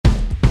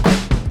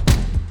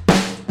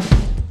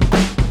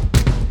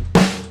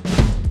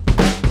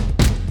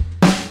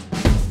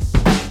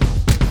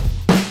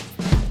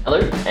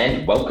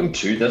and welcome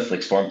to the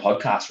Flixforum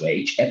podcast, where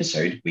each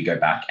episode we go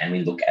back and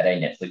we look at a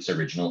Netflix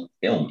original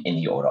film in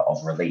the order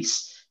of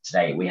release.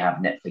 Today we have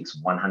Netflix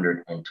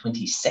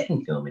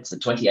 122nd film. It's the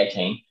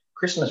 2018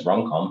 Christmas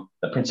rom-com,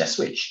 The Princess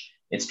Switch.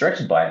 It's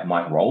directed by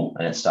Mike Roll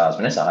and it stars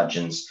Vanessa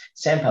Hudgens,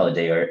 Sam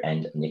Palladino,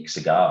 and Nick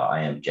Segar.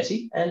 I am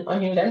Jesse, and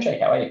I'm here with MJ.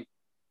 How are you?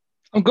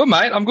 I'm good,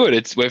 mate. I'm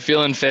good. We're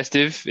feeling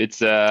festive. It's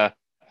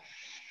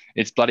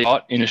bloody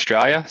hot in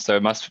Australia, so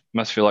it must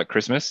feel like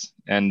Christmas.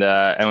 And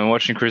we're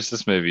watching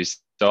Christmas movies,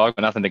 so I've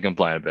got nothing to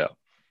complain about.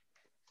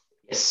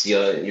 Yes,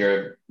 you're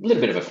a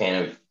little bit of a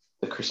fan of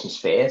the Christmas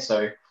fair,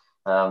 so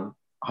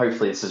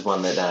hopefully this is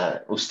one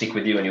that will stick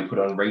with you and you'll put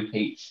on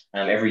repeat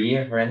every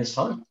year around this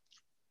time.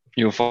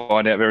 You'll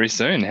find out very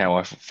soon how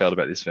I felt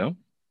about this film.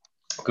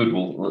 Good.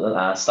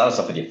 We'll start us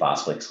off with your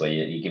fast flicks, where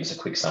you give us a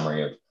quick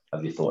summary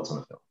of your thoughts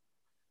on the film.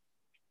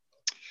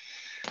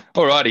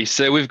 Alrighty,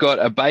 so we've got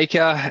a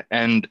baker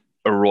and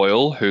a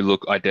royal who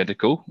look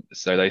identical.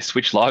 So they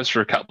switch lives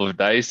for a couple of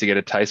days to get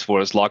a taste for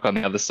what it's like on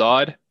the other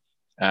side.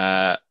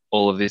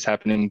 All of this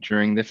happening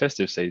during the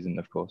festive season,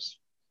 of course.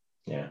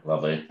 Yeah,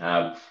 lovely.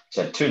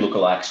 So two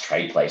lookalikes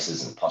trade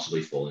places and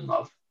possibly fall in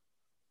love.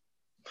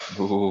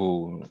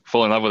 Ooh,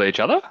 fall in love with each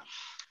other?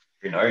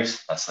 Who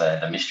knows? That's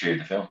the mystery of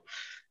the film.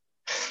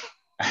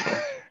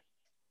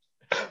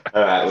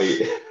 All right,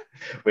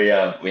 we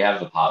have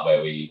the part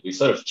where we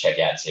sort of check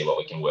out and see what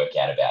we can work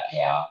out about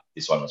how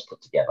this one was put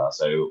together.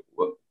 So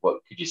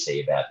what could you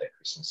see about the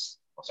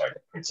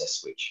Princess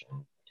Switch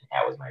and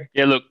how it was made?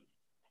 Yeah, look,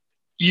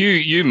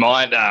 you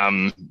might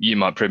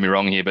prove me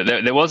wrong here, but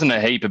there wasn't a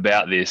heap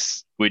about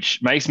this,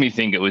 which makes me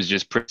think it was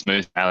just pretty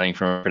smooth sailing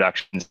from a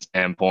production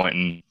standpoint,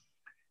 and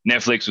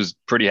Netflix was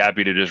pretty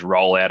happy to just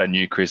roll out a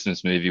new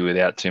Christmas movie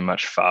without too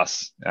much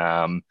fuss.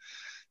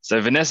 So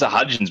Vanessa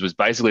Hudgens was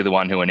basically the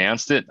one who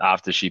announced it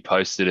after she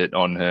posted it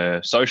on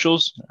her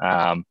socials.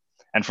 And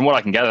from what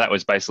I can gather, that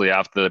was basically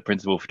after the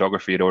principal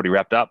photography had already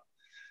wrapped up.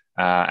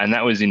 And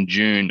that was in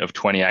June of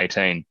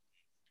 2018.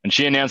 And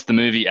she announced the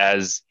movie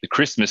as The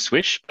Christmas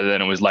Switch, but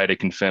then it was later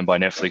confirmed by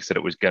Netflix that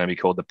it was going to be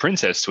called The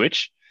Princess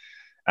Switch.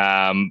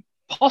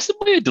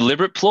 Possibly a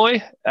deliberate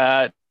ploy,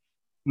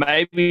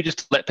 maybe just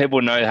to let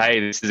people know, hey,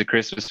 this is a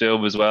Christmas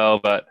film as well,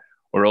 but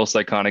we're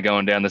also kind of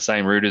going down the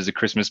same route as The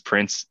Christmas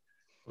Prince.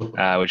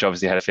 Which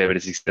obviously had a fair bit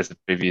of success the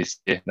previous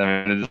year.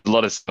 I mean, there's a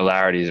lot of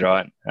similarities,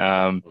 right?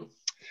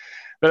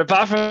 But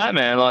apart from that,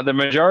 man, like the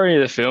majority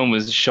of the film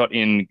was shot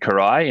in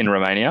Krai in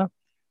Romania.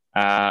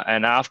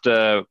 And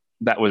after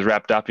that was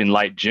wrapped up in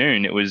late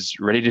June, it was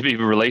ready to be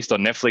released on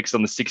Netflix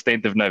on the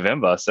 16th of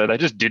November. So they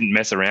just didn't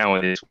mess around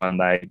with this one.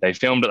 They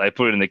filmed it, they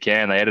put it in the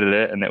can, they edited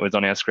it, and it was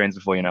on our screens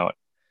before you know it.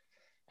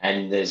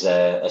 And there's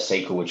a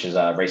sequel which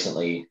has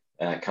recently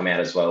come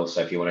out as well.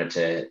 So if you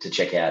wanted to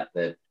check out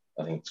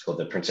I think it's called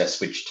The Princess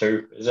Switch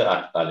 2. Is it?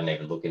 I didn't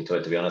even look into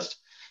it, to be honest.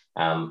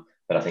 But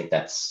I think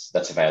that's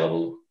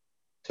available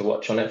to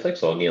watch on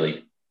Netflix, or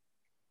nearly.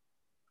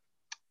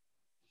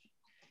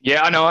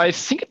 Yeah, I know. I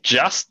think it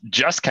just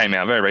came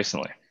out very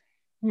recently.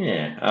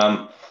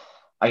 Yeah.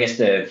 I guess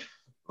I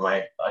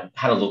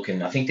had a look,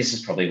 and I think this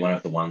is probably one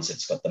of the ones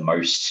that's got the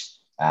most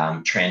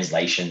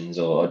translations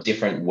or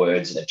different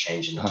words that have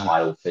changed in the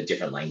title for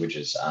different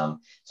languages. So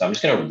I'm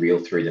just going to reel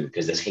through them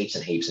because there's heaps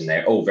and heaps, and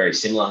they're all very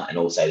similar and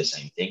all say the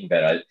same thing.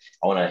 But I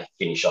want to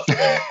finish off with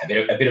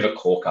a bit of a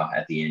corker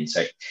at the end.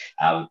 So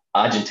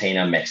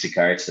Argentina,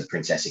 Mexico, it's the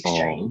Princess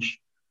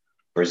Exchange.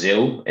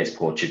 Brazil is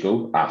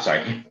Portugal.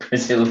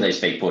 Brazil, they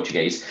speak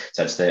Portuguese.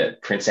 So it's the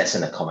Princess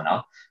and the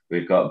Commoner.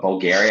 We've got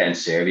Bulgaria and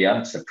Serbia.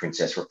 It's the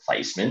Princess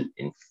Replacement.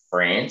 In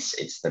France,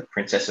 it's the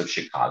Princess of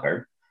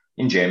Chicago.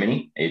 In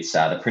Germany, it's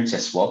the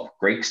Princess Swap,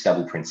 Greeks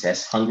Double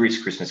Princess,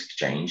 Hungary's Christmas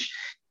Exchange,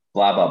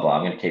 blah, blah, blah.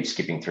 I'm going to keep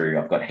skipping through.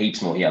 I've got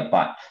heaps more here,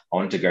 but I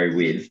wanted to go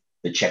with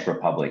the Czech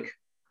Republic,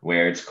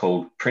 where it's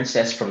called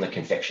Princess from the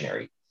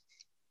Confectionery,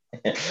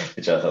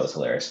 which I thought was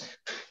hilarious.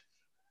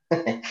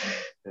 And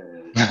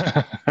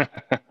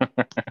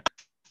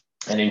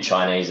in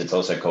Chinese, it's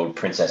also called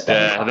Princess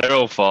Double. Yeah, they're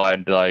all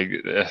fine. Like,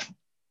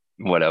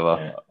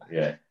 whatever.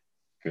 Yeah,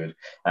 good.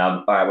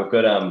 All right, we've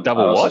got...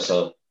 Double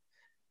what?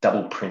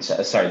 Double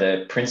Princess,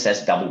 the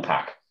Princess Double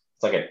Pack.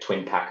 It's like a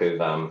twin pack of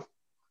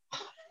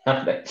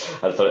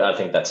I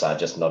think that's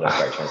just not a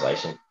great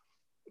translation.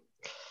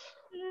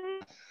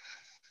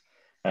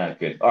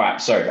 Good. All right.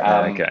 So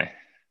okay.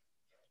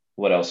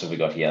 What else have we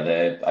got here?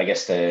 There's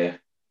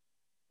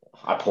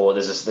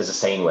a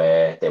scene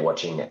where they're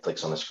watching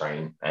Netflix on the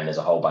screen, and there's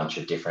a whole bunch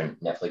of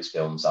different Netflix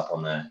films up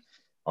on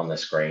the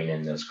screen,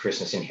 and there's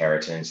Christmas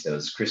Inheritance, there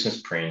was Christmas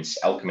Prince,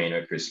 El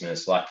Camino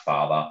Christmas, Like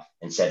Father,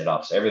 and Set It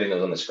Up. So everything that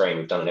was on the screen,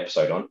 we've done an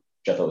episode on,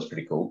 which I thought was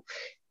pretty cool.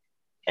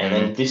 And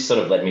then this sort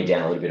of led me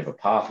down a little bit of a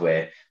path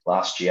where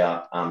last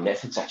year,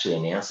 Netflix actually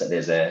announced that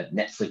there's a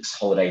Netflix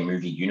holiday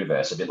movie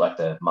universe, a bit like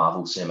the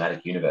Marvel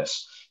Cinematic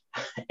Universe.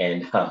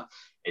 And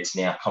it's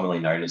now commonly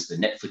known as the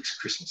Netflix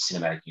Christmas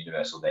Cinematic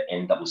Universe, or the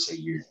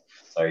NCCU.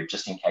 So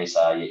just in case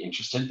you're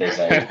interested, there's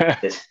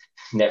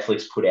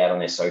Netflix put out on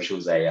their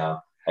socials an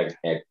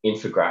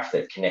infographic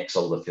that connects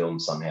all the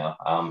films somehow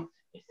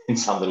in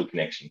some little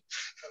connection.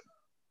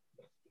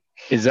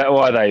 Is that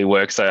why they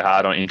work so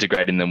hard on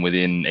integrating them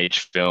within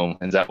each film?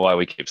 Is that why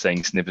we keep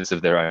seeing snippets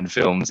of their own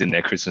films in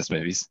their Christmas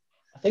movies?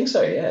 I think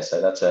so, yeah.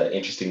 So that's an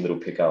interesting little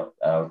pickup.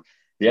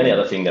 The only Mm.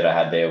 other thing that I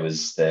had there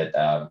was that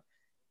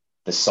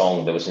the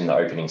song that was in the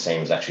opening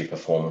scene was actually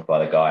performed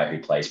by the guy who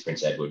plays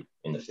Prince Edward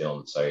in the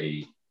film. So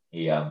he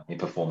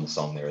performed the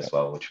song there as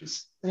well, which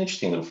was an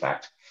interesting little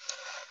fact.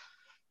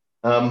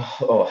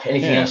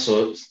 Anything Yeah. else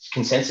or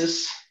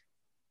consensus?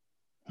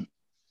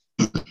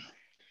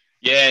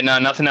 Yeah, no,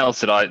 nothing else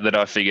that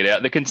I figured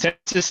out. The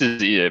consensus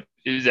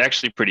is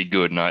actually pretty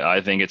good, and I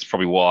think it's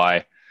probably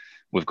why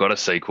we've got a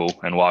sequel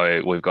and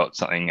why we've got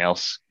something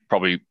else.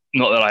 Probably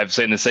not that I've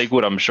seen the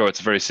sequel, but I'm sure it's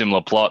a very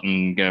similar plot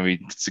and going to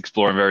be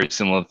exploring very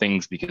similar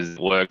things because it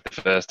worked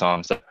the first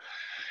time. So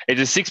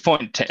it's a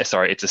 6.10.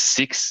 Sorry, it's a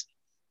 6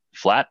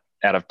 flat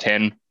out of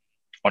 10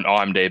 on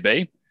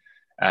IMDb.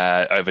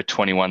 Over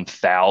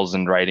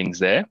 21,000 ratings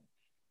there,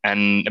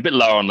 and a bit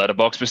lower on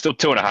Letterboxd, but still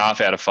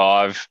 2.5 out of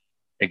 5.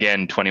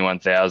 Again,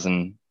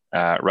 21,000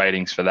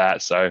 ratings for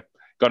that. So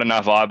got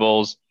enough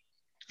eyeballs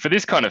for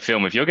this kind of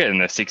film. If you're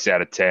getting a 6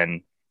 out of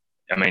 10,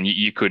 I mean,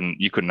 you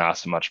couldn't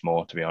ask for much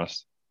more, to be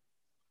honest.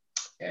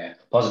 Yeah,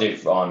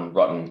 positive on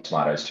Rotten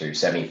Tomatoes too,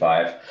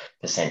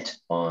 75%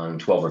 on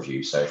 12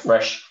 reviews. So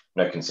fresh,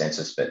 no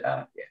consensus, but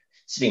yeah,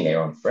 sitting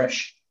there on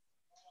fresh.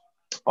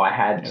 I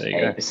had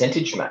a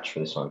percentage match for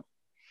this one,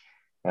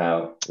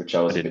 which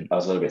I was a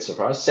little bit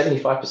surprised.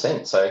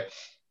 75%. So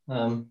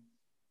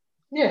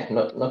yeah,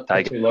 not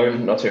too low,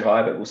 not too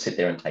high, but we'll sit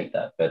there and take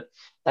that. But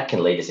that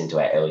can lead us into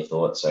our early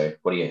thoughts. So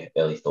what are your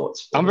early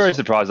thoughts? I'm very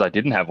surprised I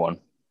didn't have one.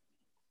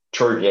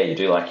 True, yeah, you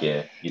do like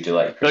your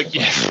Christmas.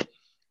 Yeah.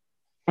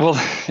 Well,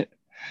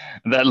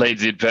 that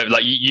leads it.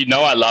 Like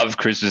I love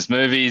Christmas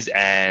movies,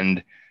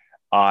 and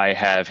I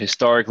have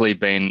historically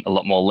been a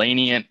lot more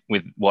lenient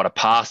with what a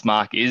pass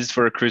mark is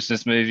for a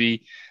Christmas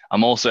movie.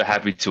 I'm also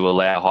happy to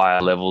allow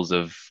higher levels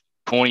of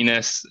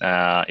corniness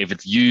if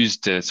it's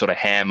used to sort of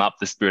ham up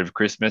the spirit of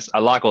Christmas. I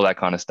like all that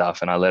kind of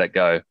stuff, and I let it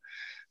go.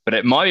 But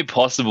it might be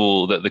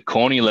possible that the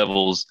corny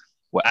levels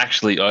were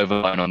actually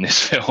overblown on this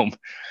film,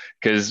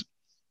 because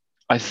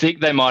I think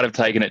they might have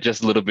taken it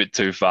just a little bit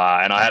too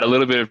far. And I had a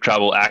little bit of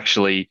trouble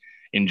actually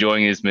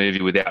enjoying this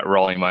movie without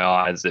rolling my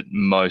eyes at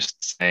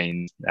most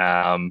scenes.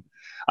 I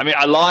mean,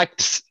 I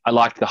liked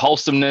the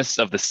wholesomeness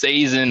of the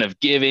season of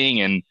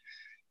giving and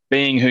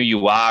being who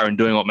you are and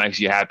doing what makes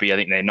you happy. I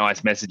think they're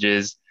nice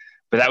messages,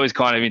 but that was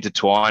kind of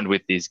intertwined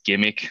with this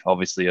gimmick,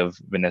 obviously, of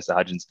Vanessa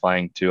Hudgens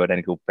playing two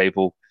identical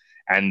people,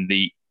 and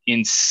the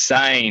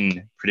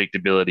insane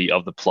predictability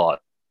of the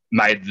plot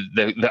made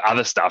the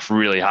other stuff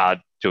really hard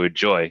to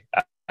enjoy.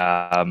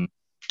 But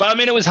I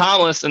mean, it was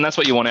harmless, and that's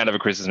what you want out of a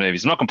Christmas movie.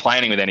 So I'm not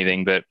complaining with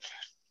anything, but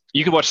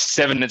you could watch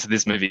 7 minutes of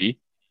this movie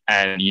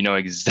and you know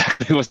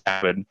exactly what's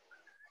happened.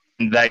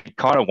 And they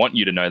kind of want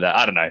you to know that.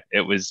 I don't know.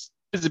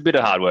 It's a bit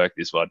of hard work,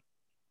 this one.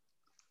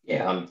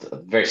 Yeah, I'm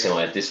very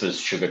similar. This was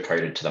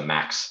sugar-coated to the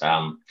max.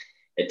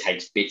 It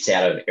takes bits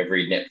out of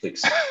every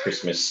Netflix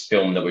Christmas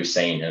film that we've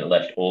seen, and it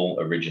left all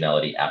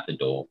originality out the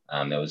door.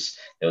 There was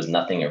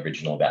nothing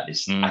original about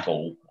this at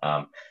all.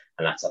 And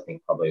that's, I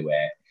think, probably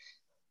where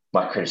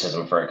my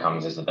criticism for it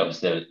comes, is that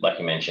was, like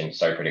you mentioned,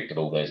 so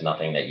predictable. There's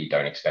nothing that you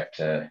don't expect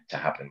to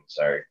happen.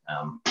 So,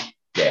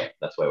 yeah,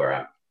 that's where we're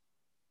at.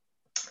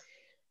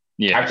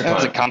 Yeah, that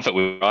was a comfort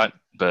with, right?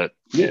 But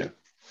yeah.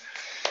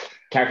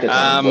 Character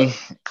time.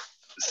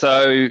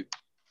 So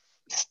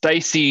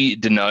Stacey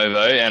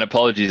DeNovo, and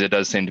apologies, it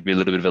does seem to be a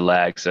little bit of a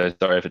lag, so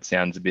sorry if it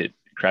sounds a bit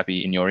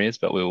crappy in your ears,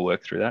 but we'll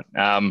work through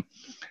that.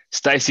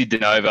 Stacey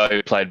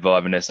DeNovo, played by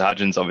Vanessa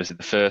Hudgens, obviously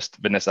the first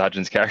Vanessa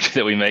Hudgens character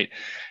that we meet.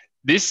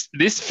 This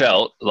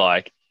felt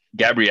like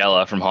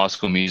Gabriella from High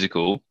School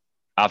Musical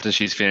after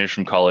she's finished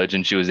from college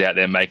and she was out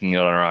there making it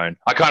on her own.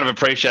 I kind of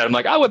appreciate it. I'm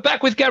like, oh, we're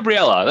back with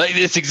Gabriella. Like,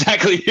 that's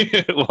exactly who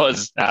it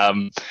was.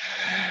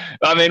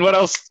 I mean, what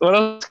else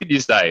could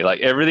you say? Like,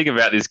 everything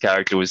about this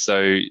character was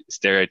so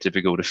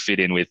stereotypical to fit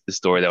in with the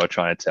story they were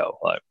trying to tell.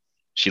 Like,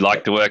 she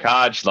liked to work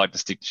hard. She liked to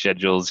stick to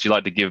schedules. She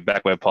liked to give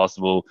back where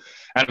possible.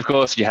 And of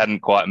course, she hadn't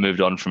quite moved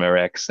on from her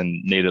ex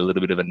and needed a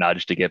little bit of a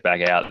nudge to get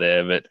back out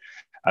there. But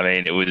I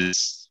mean, it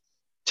was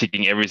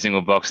ticking every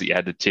single box that you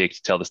had to tick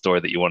to tell the story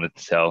that you wanted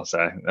to tell.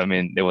 So, I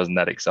mean, it wasn't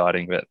that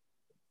exciting, but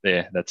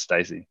yeah, that's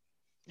Stacey.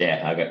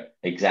 Yeah, I got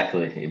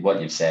exactly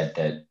what you've said,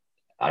 that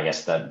I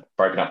guess that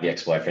broken up the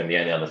ex-boyfriend. The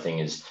only other thing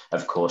is,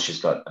 of course,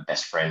 she's got a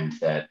best friend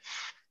that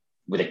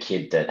with a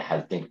kid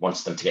that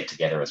wants them to get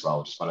together as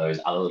well. Just one of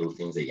those other little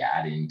things that you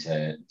add in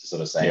to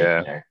sort of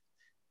say,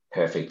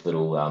 perfect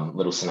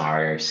little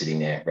scenario sitting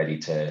there ready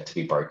to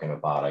be broken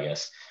apart, I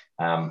guess.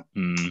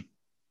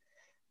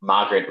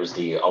 Margaret was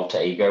the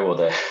alter ego, or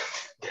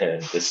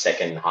the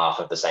second half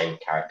of the same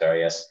character, I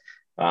guess.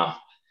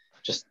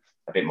 Just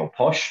a bit more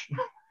posh,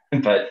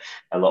 but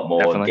a lot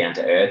more down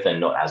to earth and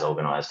not as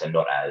organized and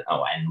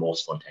and more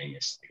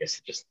spontaneous. I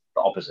guess just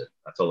the opposite.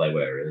 That's all they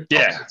were, really.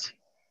 Yeah. Opposites.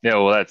 Yeah,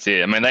 well, that's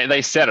it. I mean,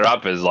 they set her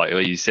up as, like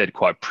you said,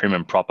 quite prim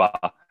and proper,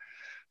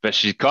 but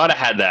she kind of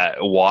had that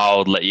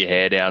wild let your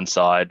hair down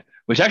side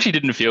which actually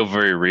didn't feel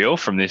very real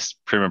from this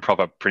prim and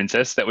proper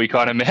princess that we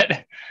kind of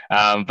met.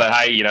 But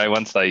hey,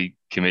 once they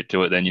commit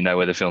to it, then you know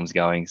where the film's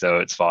going, so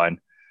it's fine.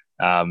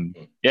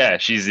 Yeah,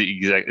 she's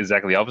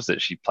exactly the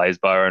opposite. She plays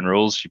by her own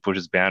rules, she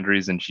pushes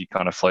boundaries, and she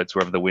kind of floats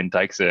wherever the wind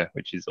takes her,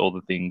 which is all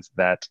the things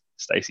that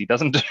Stacey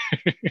doesn't do.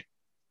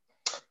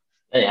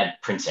 They had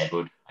Prince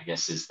Edward, I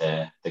guess, is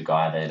the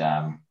guy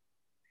that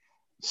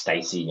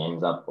Stacey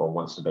ends up or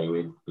wants to be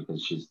with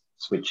because she's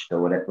switched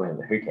or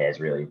whatever. Who cares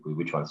really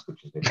which one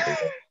switches with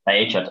who?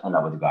 They each end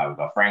up with a guy. We've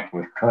got Frank,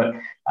 we've got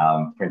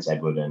Prince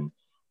Edward, and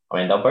I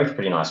mean they're both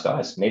pretty nice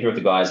guys. Neither of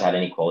the guys had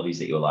any qualities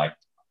that you were like,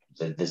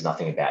 there's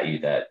nothing about you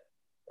that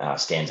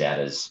stands out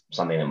as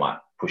something that might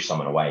push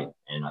someone away.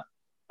 And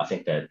I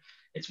think that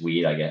it's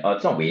weird, I guess. Oh,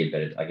 it's not weird,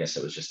 but I guess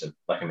it was just,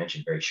 like I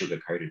mentioned, very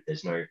sugar-coated.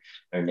 There's no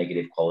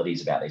negative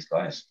qualities about these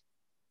guys.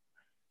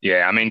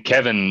 Yeah, I mean,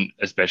 Kevin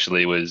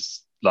especially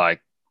was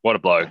like, what a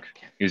bloke.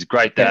 He was a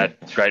great dad,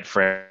 great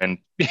friend.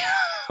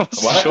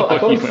 I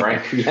call him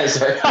Frank. Yeah,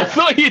 sorry. I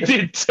thought you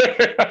did too.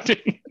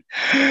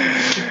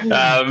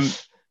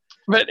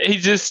 But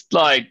he's just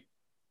like,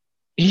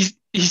 he's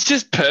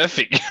just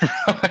perfect.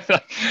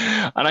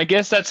 And I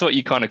guess that's what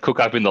you kind of cook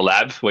up in the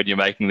lab when you're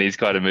making these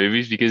kind of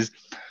movies, because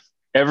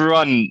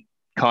everyone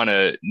kind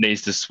of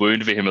needs to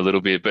swoon for him a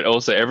little bit, but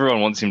also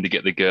everyone wants him to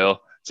get the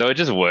girl. So it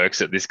just works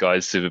that this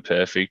guy's super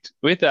perfect.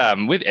 With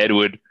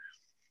Edward,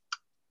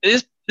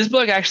 this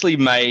bloke actually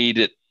made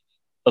it.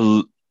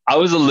 I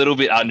was a little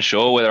bit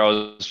unsure whether I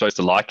was supposed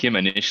to like him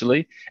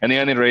initially, and the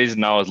only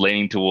reason I was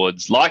leaning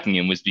towards liking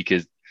him was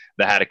because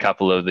they had a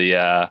couple of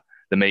the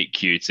meet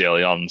cutes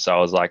early on. So I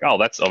was like, oh,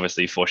 that's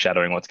obviously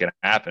foreshadowing what's going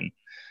to happen.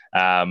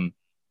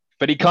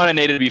 But he kind of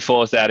needed to be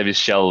forced out of his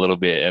shell a little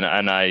bit, and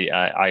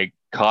I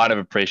kind of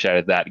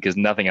appreciated that because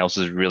nothing else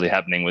is really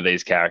happening with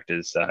these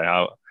characters.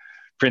 So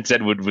Prince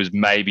Edward was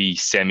maybe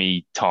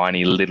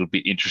semi-tiny, little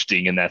bit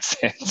interesting in that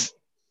sense.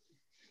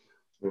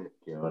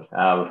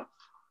 God.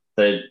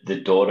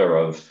 The daughter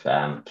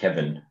of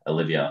Kevin,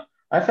 Olivia,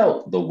 I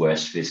felt the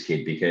worst for this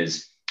kid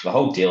because the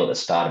whole deal at the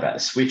start about the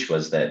switch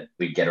was that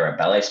we'd get her a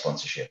ballet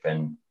sponsorship,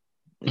 and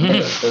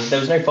there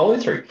was no follow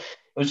through. It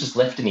was just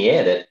left in the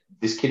air that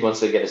this kid wants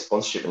to get a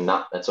sponsorship, and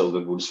that's all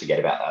good. We'll just forget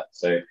about that.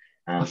 So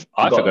I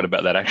forgot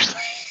about that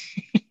actually.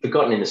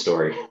 Forgotten in the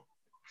story.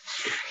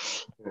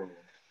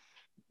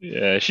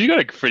 Yeah, she got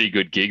a pretty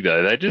good gig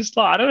though. They just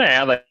I don't know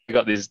how they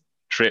got this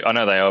trip. I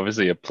know they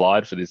obviously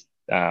applied for this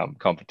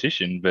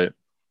competition, but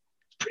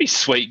it's a pretty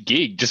sweet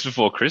gig just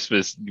before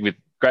Christmas with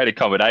great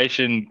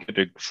accommodation, get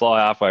to fly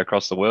halfway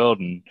across the world,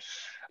 and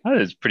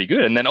it's pretty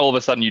good. And then all of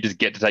a sudden, you just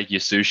get to take your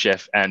sous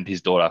chef and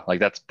his daughter. Like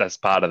that's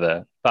part of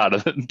the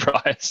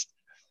prize.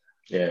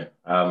 Yeah,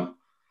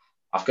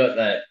 I've got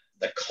the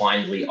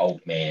kindly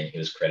old man who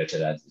was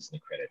credited as in the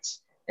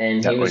credits,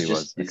 and he was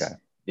just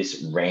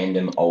this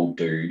random old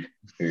dude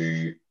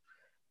who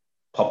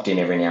popped in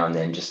every now and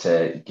then just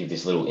to give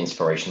this little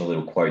inspirational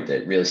little quote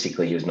that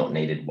realistically he was not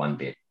needed one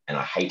bit. And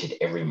I hated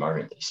every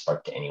moment that he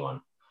spoke to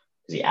anyone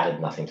because he added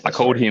nothing to the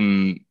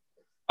story.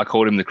 I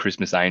called him the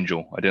Christmas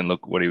angel. I didn't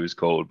look what he was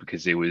called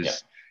because he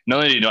was not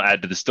only did he not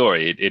add to the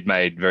story, it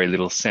made very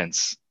little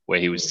sense where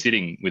he was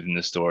sitting within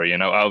the story.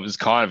 And I was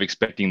kind of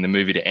expecting the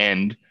movie to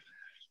end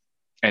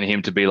and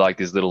him to be like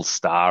this little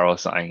star or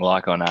something,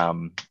 like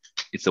on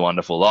It's a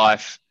Wonderful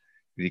Life.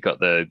 You got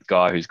the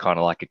guy who's kind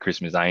of like a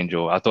Christmas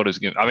angel. I thought it was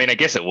good. I mean, I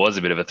guess it was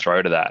a bit of a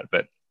throw to that,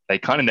 but they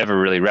kind of never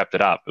really wrapped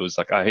it up. It was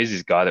like, oh, here's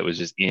this guy that was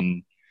just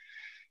in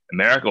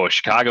America or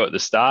Chicago at the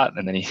start,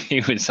 and then he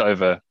was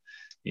over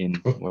in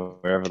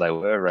wherever they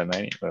were,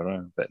 Romania. I don't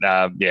know. But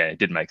yeah, it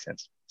did make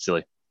sense.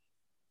 Silly.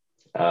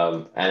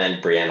 And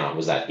then Brianna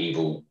was that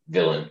evil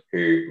villain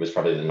who was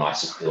probably the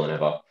nicest villain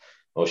ever.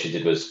 All she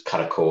did was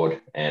cut a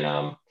cord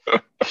and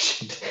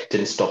she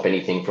didn't stop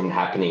anything from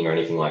happening or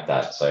anything like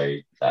that. So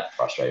that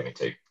frustrated me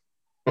too.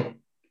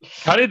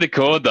 Cutting the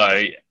cord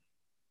though,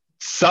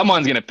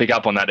 someone's going to pick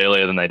up on that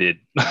earlier than they did.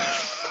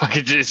 Like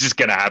it's just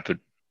going to happen.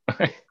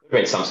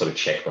 Been some sort of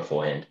check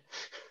beforehand.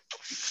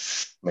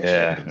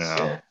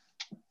 Yeah.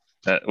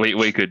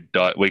 We could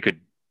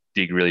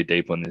dig really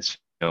deep on this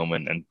film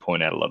and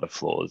point out a lot of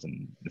flaws,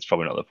 and it's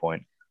probably not the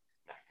point.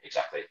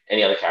 Exactly.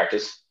 Any other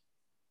characters?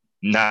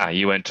 Nah,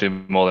 you went to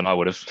more than I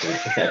would have.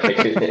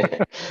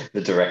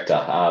 The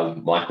director,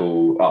 Mike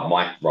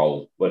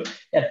Roll, he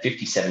had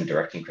 57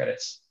 directing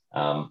credits,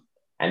 and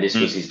this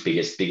was his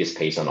biggest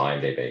piece on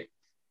IMDb.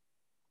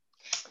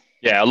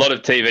 Yeah, a lot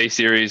of TV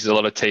series, a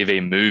lot of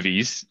TV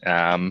movies,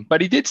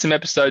 but he did some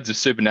episodes of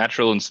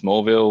Supernatural and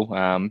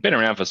Smallville. Been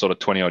around for sort of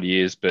 20 odd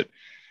years, but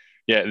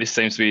yeah, this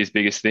seems to be his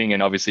biggest thing,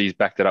 and obviously he's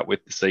backed it up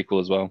with the sequel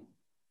as well.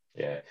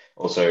 Yeah.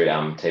 Also,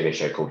 TV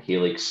show called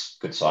Helix,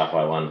 good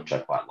sci-fi one, which I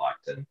quite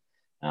liked, and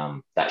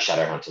that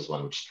Shadowhunters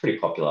one, which is pretty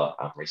popular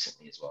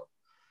recently as well.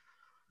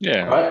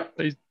 Yeah. All right.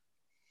 He's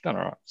done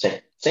all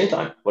right. Same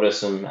time. What are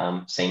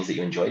some scenes that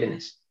you enjoyed in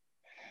this?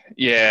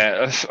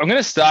 Yeah, I'm going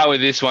to start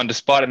with this one,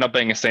 despite it not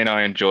being a scene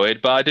I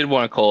enjoyed, but I did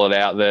want to call it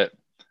out that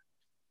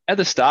at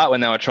the start when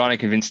they were trying to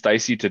convince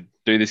Stacey to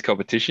do this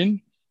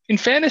competition, in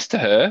fairness to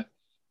her,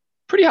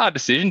 pretty hard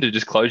decision to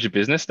just close your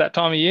business that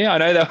time of year. I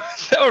know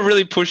they were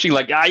really pushing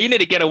like, you need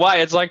to get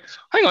away. It's like,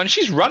 hang on,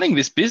 she's running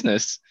this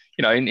business,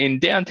 in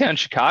downtown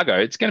Chicago.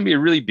 It's going to be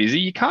really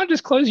busy. You can't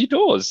just close your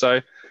doors.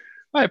 So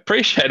I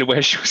appreciated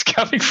where she was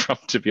coming from,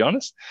 to be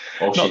honest.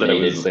 Not that it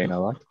was a scene I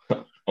liked.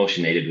 All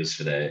she needed was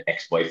for the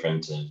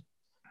ex-boyfriend to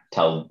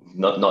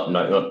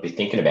not be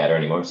thinking about her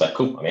anymore. It's like,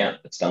 cool, I'm out.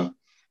 It's done.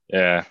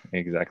 Yeah,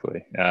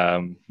 exactly.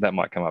 That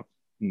might come up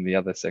in the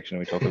other section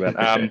we talk about.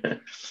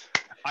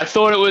 I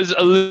thought it was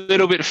a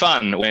little bit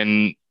fun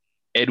when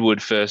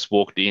Edward first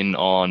walked in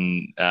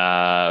on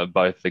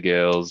both the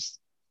girls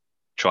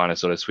trying to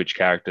sort of switch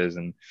characters,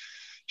 and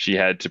she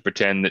had to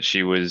pretend that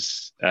she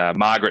was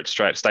Margaret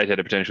State had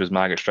to pretend she was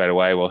Margaret straight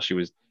away while she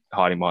was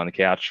hiding behind the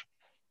couch.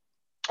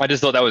 I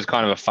just thought that was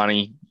kind of a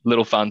funny,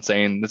 little fun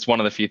scene. That's one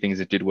of the few things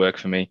that did work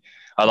for me.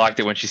 I liked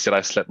it when she said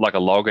I slept like a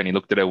log, and he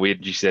looked at her weird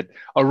and she said,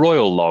 a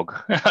royal log.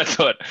 I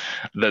thought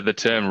the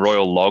term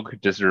royal log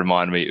just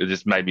reminded me, it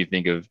just made me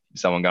think of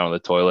someone going to the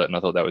toilet, and I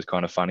thought that was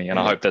kind of funny, and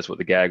I hope that's what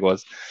the gag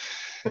was.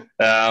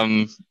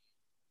 The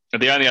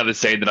only other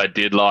scene that I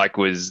did like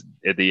was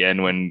at the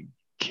end when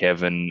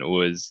Kevin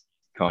was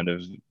kind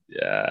of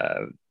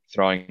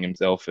throwing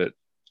himself at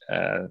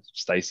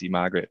Stacey,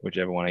 Margaret,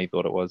 whichever one he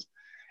thought it was.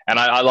 And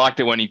I liked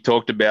it when he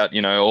talked about,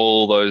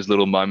 all those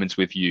little moments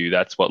with you.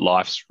 That's what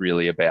life's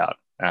really about.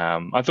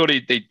 I thought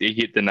he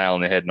hit the nail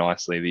on the head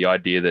nicely. The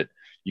idea that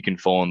you can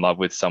fall in love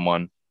with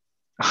someone,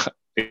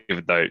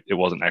 even though it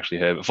wasn't actually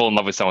her, but fall in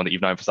love with someone that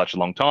you've known for such a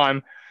long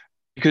time,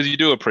 because you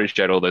do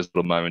appreciate all those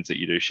little moments that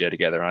you do share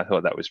together. And I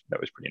thought that was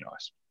pretty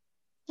nice.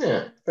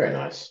 Yeah, very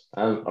nice.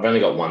 I've only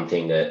got one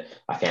thing that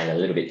I found a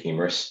little bit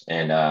humorous,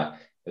 and there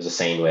was a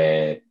scene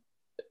where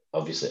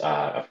obviously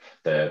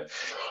the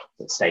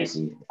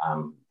Stacey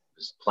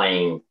was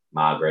playing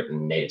Margaret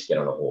and needed to get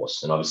on a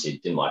horse, and obviously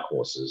didn't like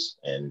horses.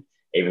 And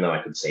even though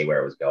I could see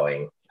where it was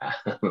going, I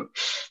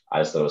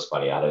just thought it was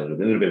funny. I had a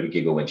little bit of a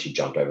giggle when she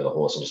jumped over the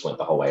horse and just went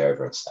the whole way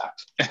over and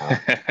stacked.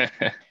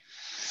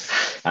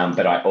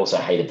 But I also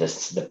hated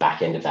the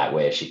back end of that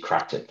where she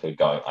cracked it for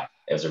going like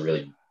it was a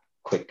really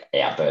quick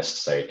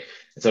outburst. So it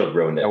sort of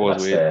ruined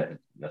it.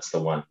 That's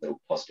the one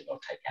little positive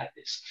I'll take out of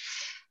this.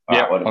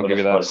 Yeah, I'll give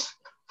you that.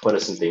 What are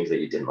some things that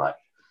you didn't like?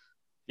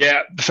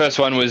 Yeah, the first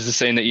one was the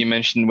scene that you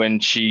mentioned when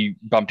she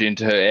bumped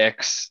into her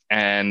ex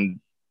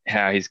and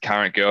how his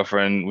current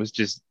girlfriend was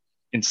just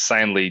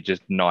insanely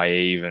just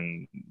naive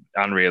and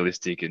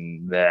unrealistic,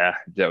 and that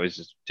was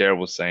just a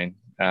terrible scene.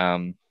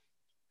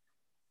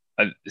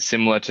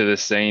 Similar to the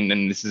scene,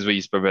 and this is where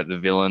you spoke about the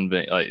villain,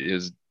 but like it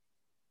was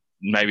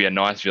maybe a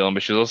nice villain,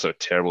 but she was also a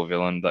terrible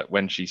villain. Like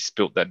when she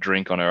spilt that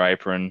drink on her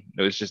apron,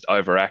 it was just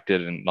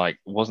overacted, and like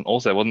wasn't.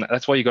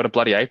 That's why you got a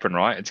bloody apron,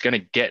 right? It's going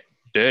to get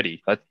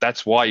dirty.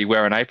 That's why you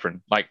wear an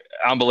apron. Like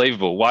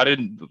unbelievable.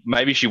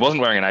 Maybe she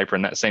wasn't wearing an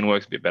apron? That scene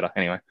works a bit better.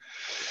 Anyway,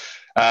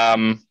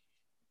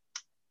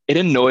 it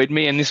annoyed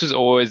me, and this was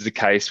always the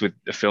case with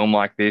a film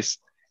like this.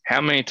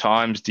 How many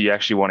times do you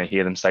actually want to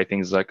hear them say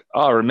things like,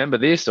 oh, remember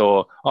this?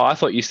 Or, oh, I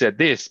thought you said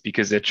this,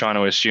 because they're trying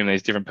to assume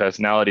these different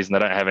personalities and they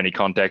don't have any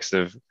context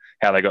of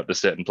how they got to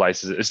certain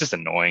places. It's just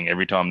annoying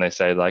every time they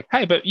say like,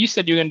 hey, but you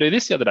said you were going to do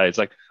this the other day. It's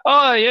like,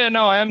 oh, yeah,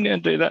 no, I am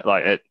going to do that.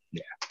 Like,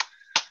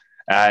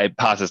 it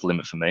passes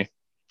limit for me.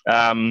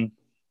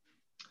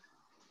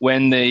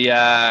 When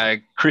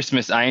the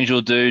Christmas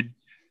angel dude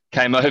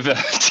came over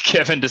to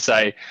Kevin to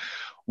say,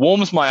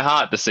 warms my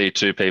heart to see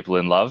two people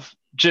in love,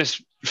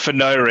 just for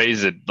no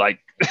reason. Like,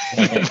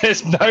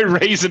 there's no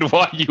reason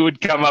why you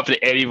would come up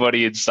to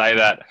anybody and say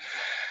that.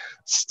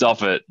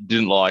 Stop it.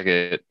 Didn't like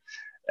it.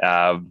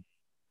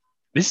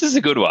 This is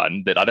a good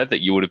one that I don't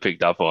think you would have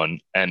picked up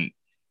on, and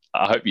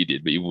I hope you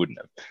did, but you wouldn't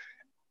have.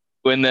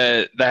 When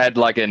they had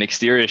like an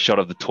exterior shot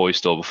of the toy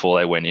store before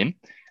they went in,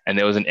 and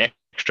there was an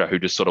extra who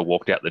just sort of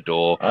walked out the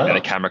door, and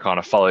the camera kind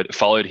of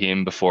followed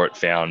him before it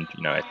found,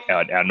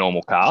 our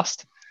normal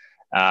cast.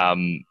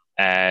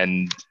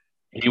 And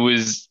he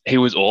was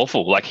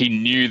awful. Like, he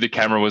knew the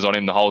camera was on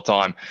him the whole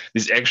time.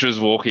 This extra's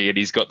walking and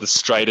he's got the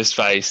straightest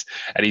face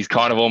and he's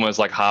kind of almost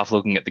like half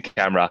looking at the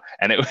camera,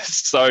 and it was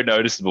so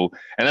noticeable.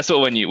 And that's what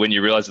when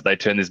you realize that they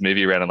turned this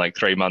movie around in like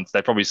 3 months,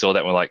 they probably saw that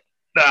and were like,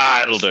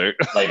 nah, it'll do.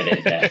 Leave it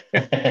in there.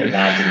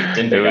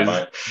 Didn't do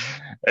that.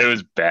 It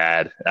was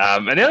bad.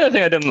 And the other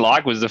thing I didn't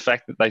like was the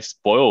fact that they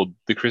spoiled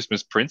the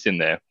Christmas Prince in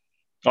there.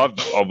 I've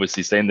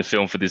obviously seen the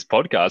film for this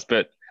podcast,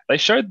 but they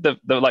showed the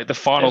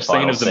final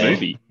scene of the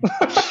movie.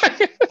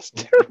 It's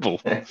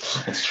terrible.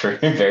 It's true.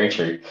 Very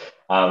true.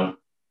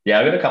 Yeah,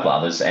 I've got a couple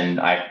others, and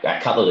I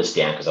cut the list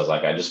down because I was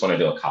like, I just want to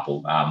do a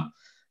couple.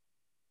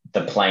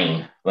 The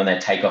plane, when they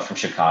take off from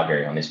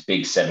Chicago on this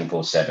big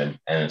 747,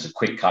 and it's a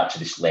quick cut to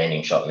this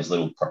landing shot in this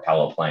little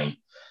propeller plane.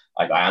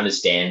 Like, I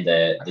understand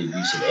the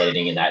use of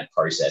editing in that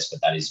process, but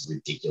that is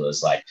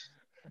ridiculous. Like,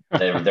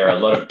 there are a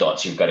lot of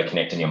dots you've got to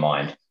connect in your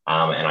mind.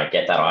 And I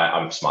get that.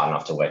 I'm smart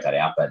enough to work that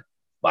out, but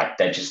like,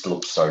 that just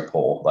looks so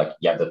poor. Like,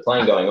 you have the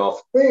plane going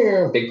off,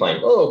 big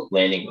plane,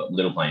 landing,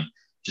 little plane.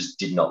 Just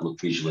did not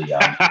look visually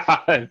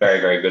very,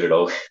 very good at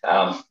all.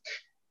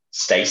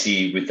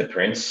 Stacey with the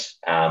prince,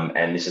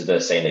 and this is the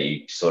scene that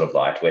you sort of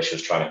liked, where she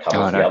was trying to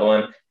cuddle Oh, with the no. other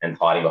one and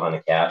hiding behind the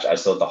couch. I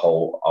just thought the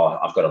whole, oh,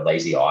 I've got a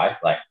lazy eye,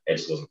 like it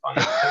just wasn't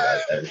funny.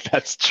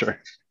 That's true.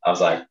 I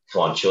was like,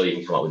 come on, surely you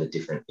can come up with a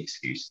different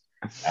excuse.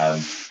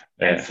 And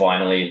Yeah.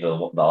 finally, the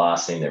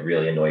last thing that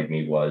really annoyed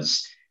me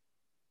was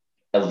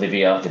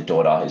Olivia, the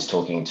daughter, is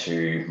talking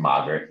to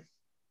Margaret,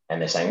 and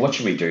they're saying, "What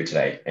should we do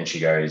today?" And she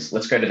goes,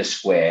 "Let's go to the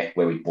square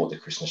where we bought the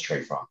Christmas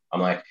tree from."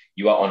 I'm like,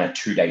 "You are on a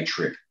 2-day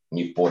trip and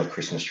you've bought a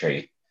Christmas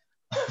tree."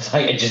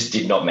 Like, it just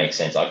did not make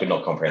sense. I could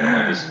not comprehend.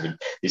 I'm like,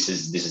 this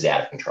is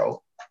out of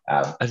control.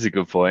 That's a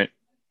good point.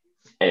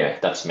 Anyway,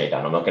 that's me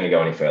done. I'm not going to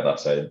go any further.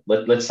 So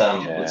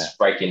let's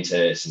break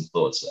into some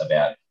thoughts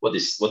about what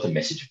the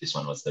message of this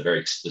one was. The very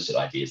explicit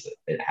ideas that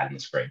it had on the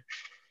screen.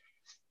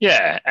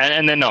 Yeah,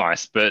 and they're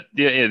nice, but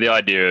the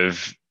idea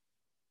of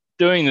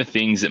doing the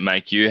things that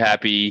make you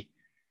happy,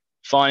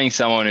 finding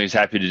someone who's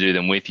happy to do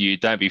them with you.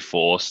 Don't be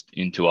forced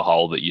into a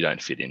hole that you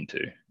don't fit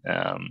into.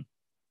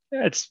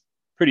 It's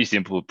pretty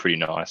simple, pretty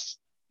nice.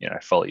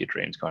 Follow your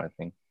dreams kind of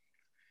thing.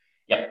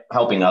 Yep,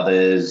 helping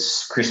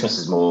others. Christmas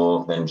is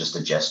more than just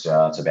a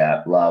gesture. It's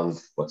about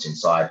love, what's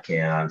inside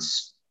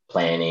counts,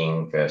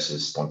 planning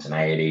versus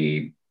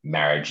spontaneity.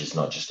 Marriage is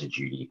not just a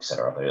duty,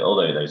 etc.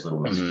 Although those little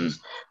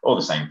messages, all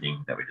the same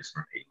thing that we're just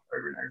repeating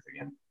over and over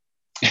again.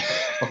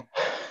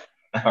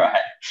 All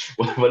right.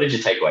 What did you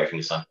take away from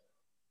this one?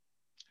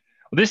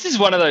 Well, this is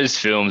one of those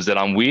films that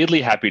I'm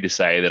weirdly happy to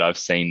say that I've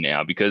seen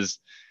now, because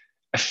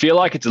I feel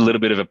like it's a little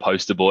bit of a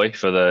poster boy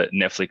for the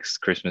Netflix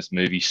Christmas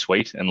movie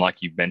suite. And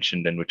like you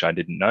mentioned, and which I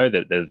didn't know,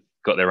 that they've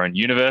got their own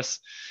universe.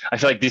 I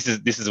feel like this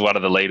is one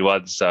of the lead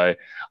ones. So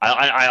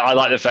I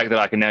like the fact that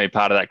I can now be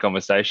part of that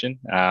conversation.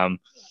 I've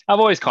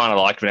always kind of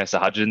liked Vanessa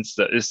Hudgens.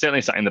 So it's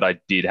certainly something that I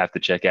did have to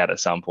check out at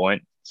some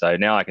point. So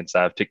now I can say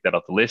I've ticked that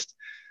off the list,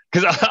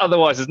 because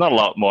otherwise there's not a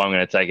lot more I'm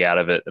going to take out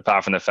of it,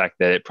 apart from the fact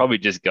that it probably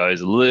just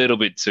goes a little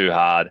bit too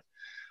hard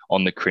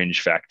on the cringe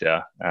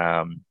factor.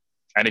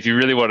 And if you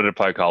really wanted to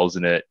poke holes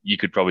in it, you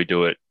could probably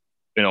do it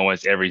in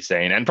almost every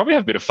scene and probably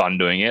have a bit of fun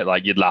doing it.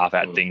 Like, you'd laugh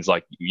at things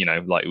like,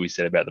 like we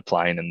said about the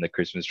plane and the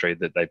Christmas tree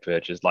that they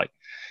purchased. Like,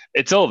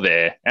 it's all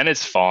there and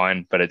it's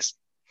fine, but it's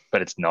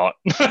not.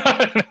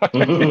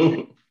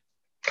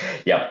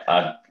 Yep.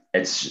 I've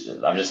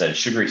just said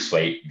sugary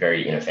sweet,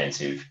 very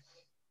inoffensive.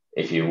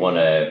 If you want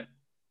an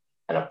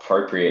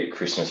appropriate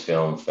Christmas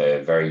film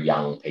for very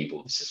young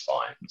people, this is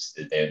fine.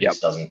 This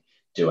doesn't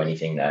do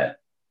anything that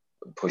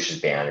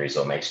pushes boundaries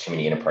or makes too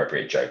many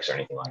inappropriate jokes or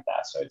anything like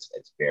that. So it's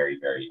very,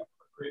 very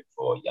appropriate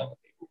for younger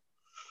people.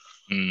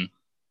 Mm.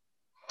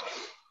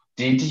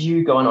 Did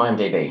you go on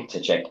IMDb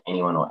to check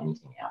anyone or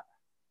anything out?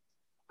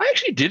 I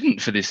actually didn't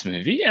for this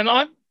movie, and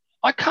I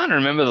can't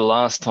remember the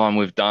last time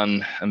we've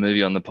done a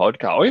movie on the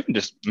podcast, or even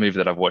just a movie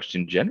that I've watched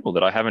in general,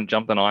 that I haven't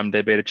jumped on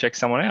IMDb to check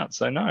someone out.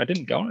 So no, I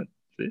didn't go on it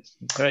for this.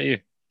 How about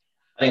you?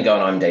 I didn't go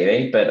on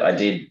IMDb, but I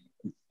did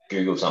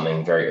Google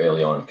something very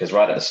early on, because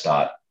right at the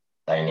start,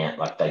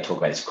 they talk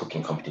about this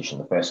cooking competition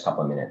the first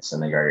couple of minutes,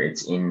 and they go,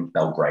 it's in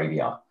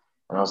Belgravia.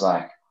 And I was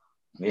like,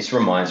 this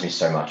reminds me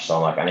so much. So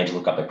I'm like, I need to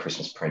look up the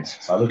Christmas Prince.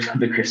 So I looked up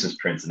the Christmas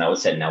Prince, and that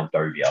was set in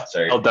Aldovia.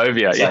 So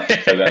Aldovia, yeah.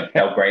 Like, so we've got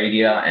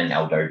Belgravia and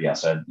Aldovia.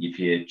 So if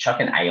you chuck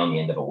an A on the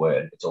end of a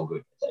word, it's all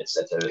good. It's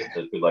a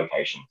good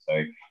location. So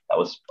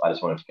I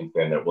just wanted to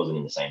confirm that it wasn't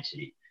in the same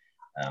city.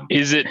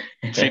 Is it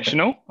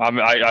fictional?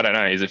 I don't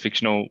know. Is it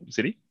fictional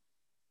city?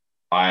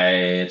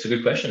 It's a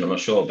good question. I'm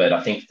not sure, but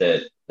I think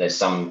that there's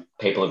some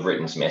people have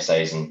written some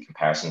essays and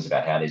comparisons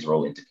about how these are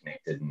all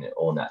interconnected and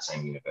all in that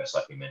same universe,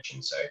 like we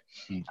mentioned. So,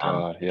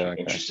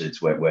 interested.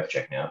 It's worth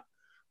checking out.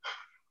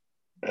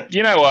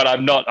 You know what?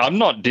 I'm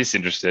not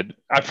disinterested.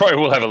 I probably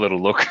will have a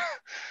little look.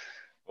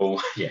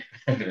 Oh yeah,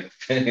 go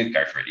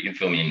for it. You can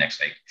fill me in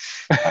next week.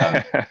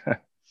 Do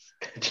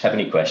you have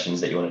any questions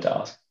that you wanted to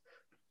ask?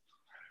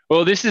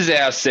 Well, this is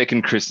our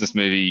second Christmas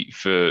movie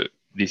for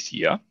this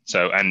year.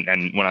 So,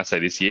 and when I say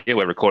this year,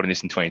 we're recording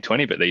this in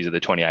 2020, but these are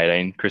the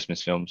 2018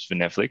 Christmas films for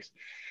Netflix.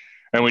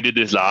 And we did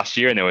this last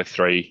year, and there were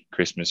 3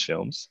 Christmas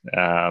films.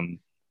 So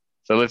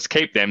let's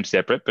keep them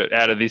separate. But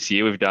out of this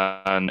year, we've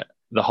done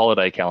The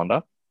Holiday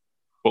Calendar.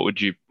 What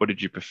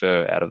did you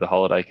prefer out of The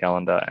Holiday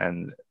Calendar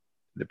and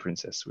The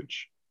Princess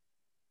Switch?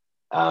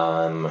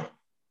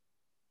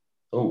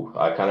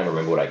 I can't even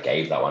remember what I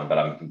gave that one, but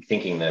I'm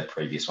thinking the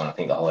previous one. I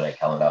think The Holiday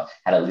Calendar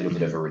had a little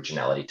bit of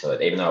originality to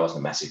it. Even though I wasn't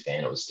a massive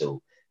fan, it was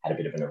still had a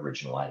bit of an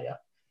original idea.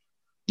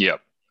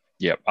 Yep.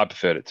 I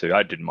preferred it too.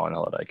 I didn't mind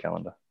Holiday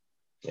Calendar.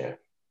 Yeah.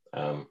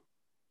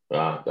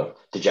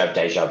 Did you have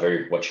deja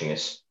vu watching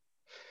this?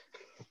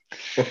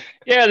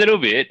 Yeah, a little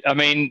bit. I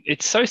mean,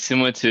 it's so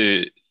similar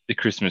to The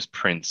Christmas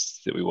Prince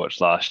that we watched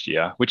last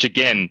year, which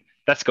again,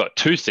 that's got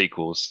 2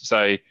 sequels.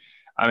 So,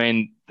 I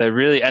mean, they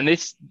really, and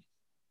this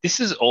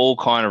is all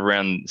kind of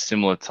around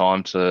similar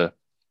time to,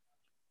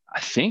 I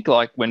think,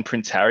 like when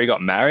Prince Harry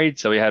got married.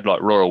 So we had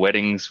like royal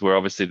weddings were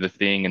obviously the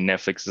thing, and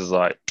Netflix is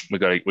like, we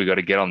got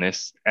to get on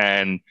this,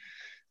 and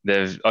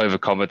they've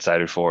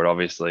overcompensated for it,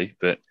 obviously.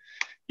 But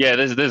yeah,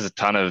 there's a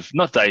ton of,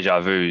 not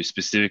deja vu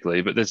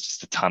specifically, but there's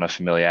just a ton of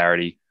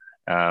familiarity.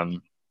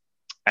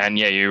 And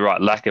yeah, you're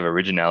right. Lack of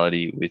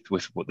originality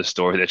with what the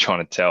story they're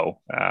trying to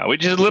tell,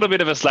 which is a little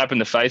bit of a slap in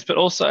the face. But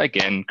also,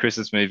 again,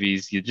 Christmas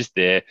movies, you're just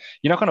there.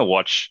 You're not going to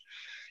watch.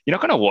 You're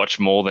not going to watch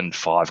more than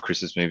 5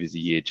 Christmas movies a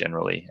year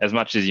generally, as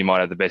much as you might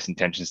have the best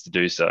intentions to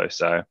do so.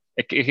 So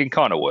it can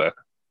kind of work.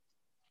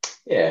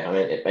 Yeah, I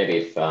mean, maybe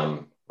if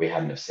we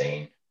hadn't have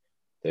seen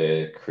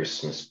the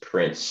Christmas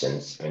Prince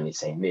and only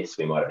seen this,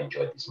 we might have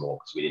enjoyed this more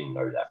because we didn't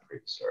know that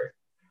previous story.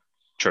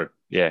 True.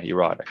 Yeah, you're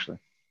right. Actually,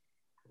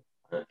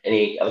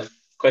 any other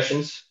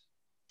questions?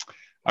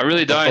 I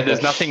really don't.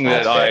 There's nothing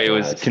that That's fair. I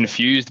was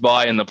confused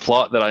by in the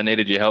plot that I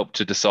needed your help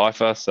to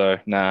decipher. So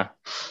nah.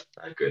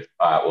 Good.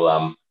 All right.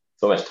 Well,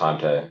 it's almost time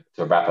to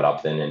wrap it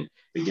up then, and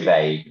we give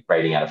a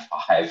rating out of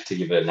 5 to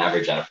give it an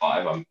average out of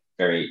 5. I'm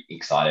very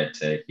excited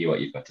to hear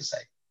what you've got to say.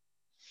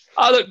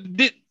 Oh,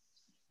 look,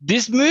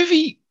 this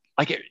movie,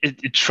 like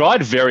it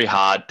tried very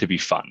hard to be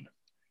fun,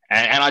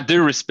 and I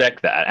do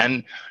respect that.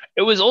 And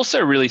it was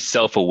also really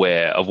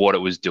self-aware of what it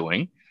was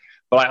doing,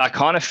 but I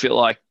kind of feel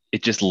like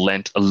it just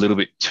lent a little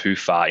bit too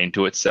far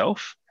into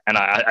itself. And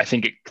I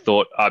think it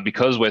thought,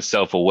 because we're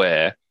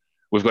self-aware,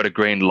 we've got a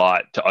green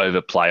light to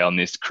overplay on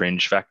this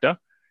cringe factor.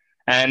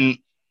 And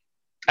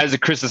as a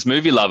Christmas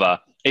movie lover,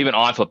 even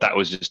I thought that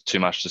was just too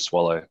much to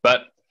swallow.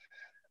 But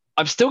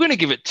I'm still going to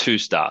give it 2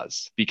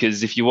 stars,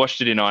 because if you watched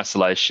it in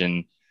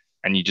isolation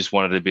and you just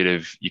wanted a bit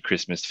of your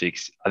Christmas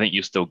fix, I think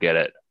you'll still get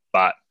it.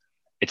 But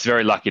it's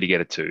very lucky to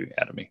get a 2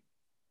 out of me.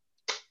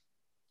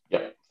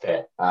 Yeah,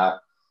 fair. I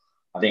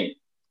think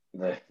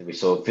we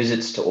saw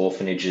visits to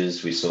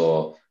orphanages. We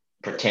saw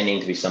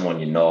pretending to be someone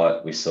you're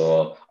not. We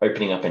saw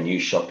opening up a new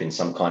shop in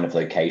some kind of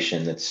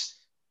location that's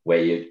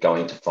where you're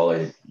going to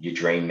follow your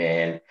dream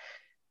man.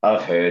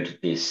 I've heard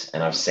this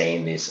and I've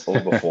seen this all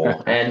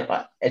before, and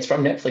it's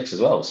from Netflix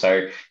as well.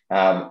 So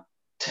to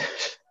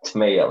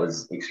me, it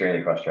was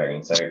extremely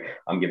frustrating. So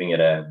I'm giving it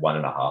a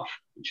 1.5,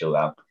 which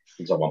will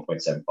it's a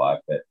 1.75,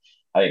 but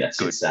I think that's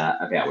just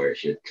about where it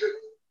should.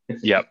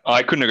 Yeah,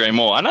 I couldn't agree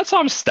more. And that's why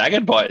I'm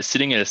staggered by it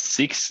sitting at a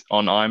 6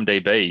 on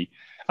IMDb.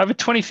 Over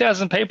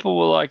 20,000 people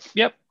were like,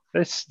 "Yep,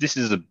 this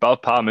is a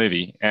above par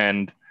movie."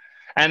 And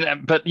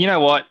but you know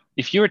what?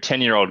 If you're a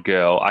 10-year-old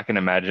girl, I can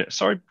imagine.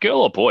 Sorry,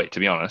 girl or boy, to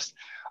be honest,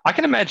 I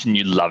can imagine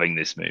you loving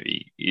this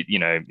movie.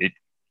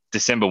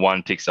 December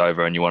 1 ticks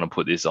over, and you want to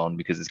put this on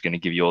because it's going to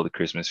give you all the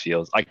Christmas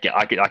feels. I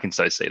can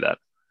so see that.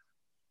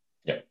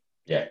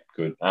 Yeah,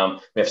 good.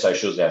 We have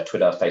socials. We have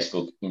Twitter,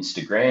 Facebook,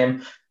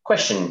 Instagram.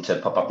 Question to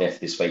pop up there for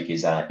this week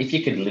is, if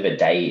you could live a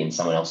day in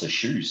someone else's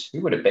shoes,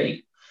 who would it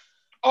be?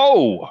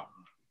 Oh.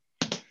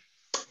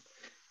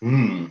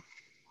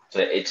 So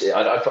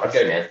I'd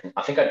go, man.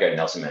 I think I'd go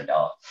Nelson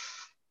Mandela.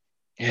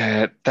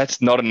 Yeah,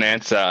 that's not an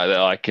answer that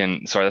I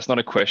can. Sorry, that's not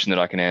a question that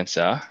I can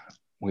answer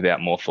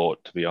without more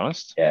thought, to be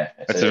honest. Yeah,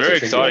 it's a very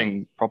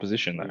exciting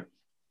proposition, though.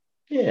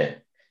 Yeah,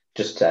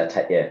 just on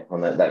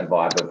that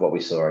vibe of what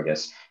we saw, I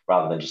guess,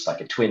 rather than just like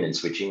a twin and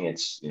switching.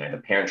 It's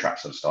the Parent Trap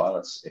sort of style.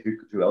 It's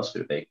who else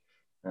could it be?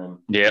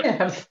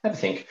 Have a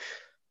think.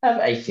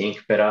 Have a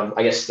think. But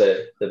I guess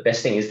the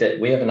best thing is that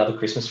we have another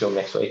Christmas film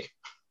next week,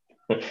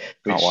 which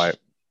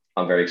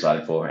I'm very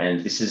excited for.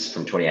 And this is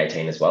from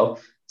 2018 as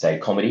well. It's a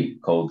comedy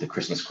called The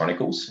Christmas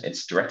Chronicles.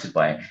 It's directed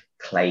by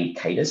Clay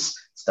Kaytis,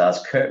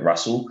 stars Kurt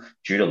Russell,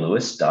 Judah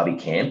Lewis, Darby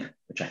Camp,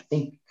 which I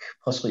think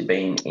possibly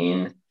been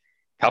in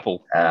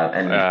Couple.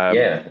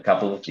 A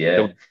couple.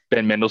 Yeah.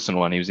 Ben Mendelsohn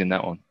one. He was in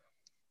that one.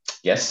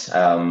 Yes.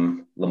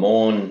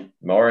 Lamorne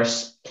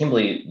Morris,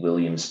 Kimberly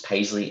Williams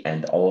Paisley,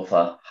 and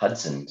Oliver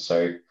Hudson.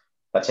 So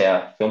that's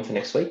our film for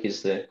next week,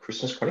 is The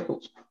Christmas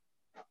Chronicles.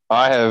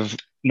 I have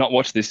not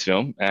watched this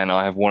film, and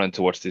I have wanted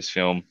to watch this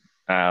film.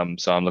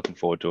 So I'm looking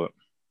forward to it.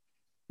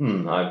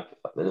 There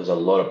was a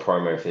lot of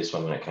promo for this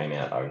one when it came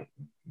out. I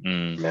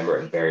remember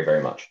it very,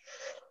 very much.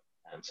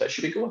 So it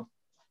should be a good one.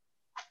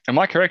 Am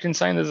I correct in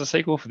saying there's a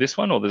sequel for this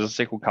one, or there's a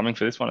sequel coming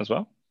for this one as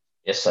well?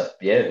 Yes,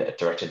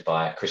 directed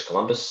by Chris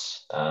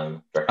Columbus,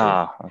 Harry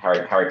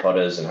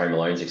Potter's and Home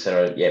Alone's,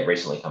 etc. Yeah,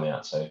 recently come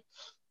out. So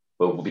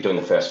we'll be doing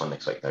the first one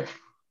next week, though.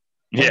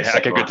 Yeah,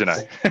 okay, good to know.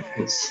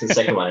 It's the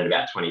second one in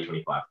about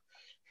 2025.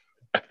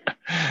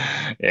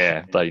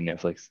 Yeah, bloody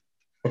Netflix.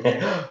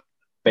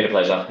 Been a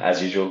pleasure,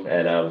 as usual,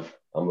 and I'm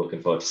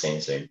looking forward to seeing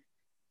you soon.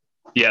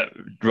 Yeah,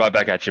 right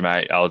back at you,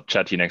 mate. I'll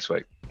chat to you next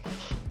week.